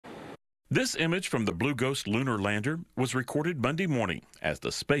This image from the Blue Ghost lunar lander was recorded Monday morning as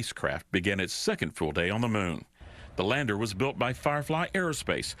the spacecraft began its second full day on the moon. The lander was built by Firefly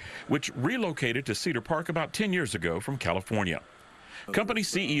Aerospace, which relocated to Cedar Park about 10 years ago from California. Company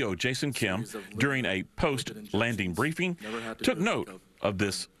CEO Jason Kim, during a post-landing briefing, took note of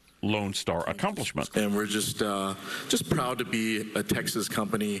this Lone Star accomplishment. And we're just proud to be a Texas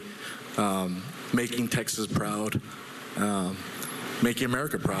company, making Texas proud, making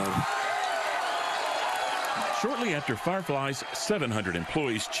America proud. Shortly after Firefly's 700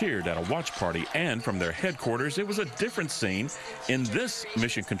 employees cheered at a watch party, and from their headquarters, it was a different scene in this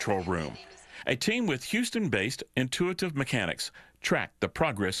mission control room. A team with Houston-based Intuitive Mechanics tracked the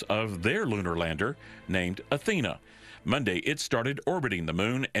progress of their lunar lander named Athena. Monday, it started orbiting the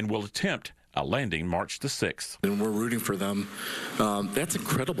moon and will attempt a landing March the 6th. And we're rooting for them. That's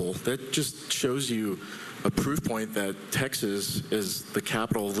incredible. That just shows you a proof point that Texas is the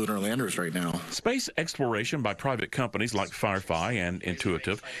capital of lunar landers right now. Space exploration by private companies like Firefly and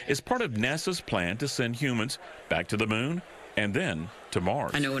Intuitive is part of NASA's plan to send humans back to the moon and then to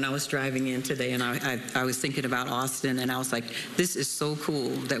Mars. I know when I was driving in today and I was thinking about Austin, and I was like, this is so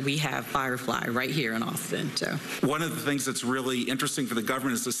cool that we have Firefly right here in Austin. So one of the things that's really interesting for the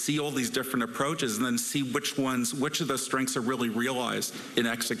government is to see all these different approaches and then see which of the strengths are really realized in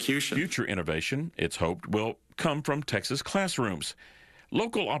execution. Future innovation, it's hoped, will come from Texas classrooms.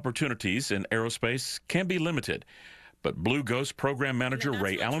 Local opportunities in aerospace can be limited, but Blue Ghost program manager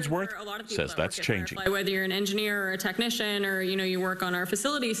Ray Allensworth says that's changing. Whether you're an engineer or a technician, or you work on our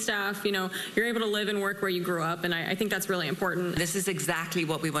facility staff, you're able to live and work where you grew up, and I think that's really important. this is exactly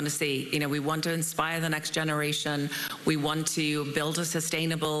what we want to see. We want to inspire the next generation. We want to build a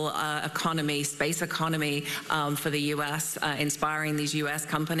sustainable economy, space economy for the U.S., inspiring these U.S.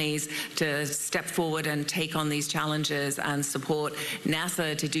 companies to step forward and take on these challenges and support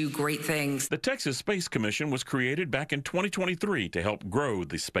NASA to do great things. The Texas Space Commission was created back in 2023 to help grow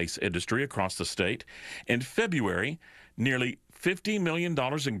the space industry across the state. In February, nearly $50 million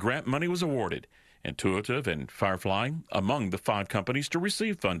in grant money was awarded. Intuitive and Firefly among the 5 companies to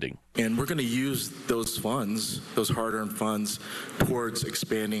receive funding. And we're going to use those funds, those hard-earned funds, towards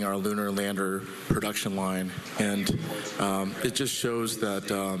expanding our lunar lander production line. And it just shows that,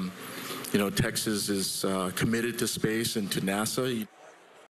 Texas is committed to space and to NASA.